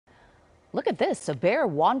Look at this. A bear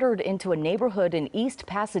wandered into a neighborhood in East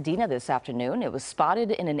Pasadena this afternoon. It was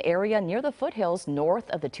spotted in an area near the foothills north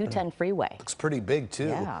of the 210 freeway. Looks pretty big, too.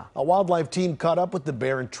 Yeah. A wildlife team caught up with the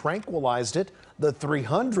bear and tranquilized it. The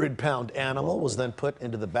 300-pound animal was then put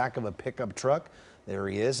into the back of a pickup truck. There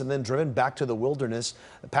he is, and then driven back to the wilderness.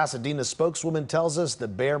 A Pasadena spokeswoman tells us the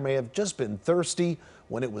bear may have just been thirsty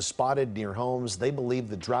when it was spotted near homes. They believe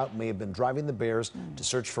the drought may have been driving the bears to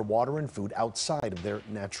search for water and food outside of their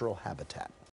natural habitat.